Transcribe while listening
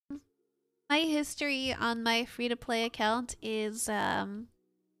My history on my free-to-play account is I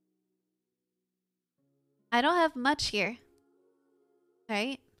don't have much here.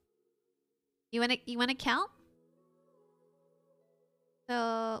 Right? You wanna count? So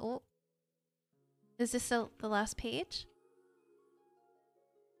oh. Is this the last page?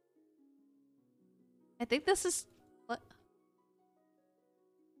 I think this is what?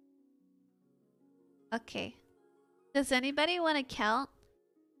 Okay. Does anybody want to count?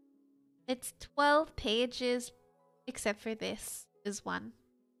 It's 12 pages, except for this is one.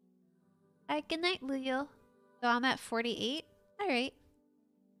 Alright, good night, Luyo. So I'm at 48. Alright.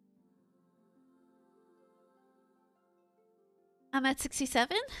 I'm at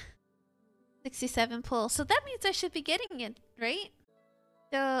 67? 67 pull. So that means I should be getting it, right?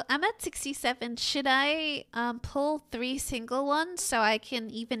 So I'm at 67. Should I pull 3 single ones so I can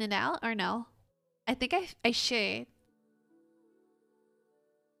even it out or no? I think I should.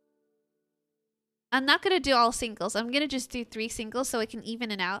 I'm not gonna do all singles. I'm gonna just do 3 singles so I can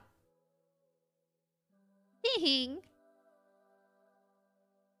even it out.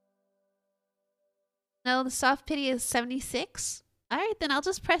 No, the soft pity is 76. Alright, then I'll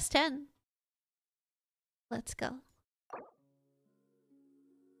just press 10. Let's go.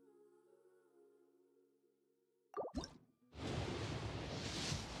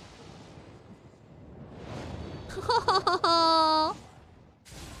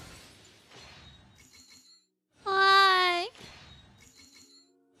 Hi.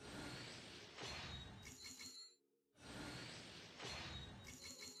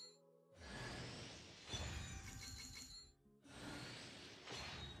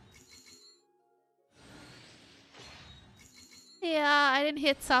 Yeah, I didn't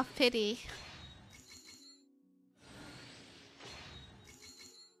hit soft pity.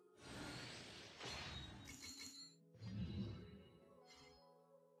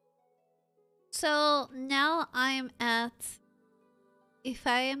 So now I'm at, if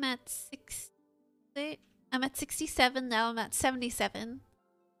I am at 60, I'm at 67 now, I'm at 77.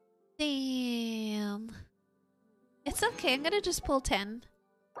 Damn. It's okay, I'm gonna just pull 10.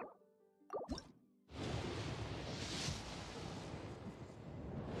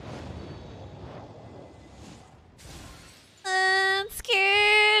 I'm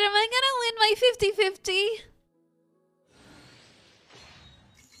scared. Am I gonna win my 50-50?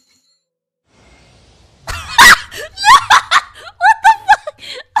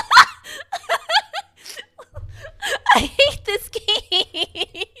 What the fuck? I hate this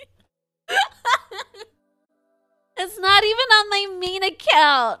game. It's not even on my main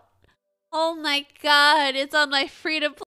account. Oh my god, it's on my free to play.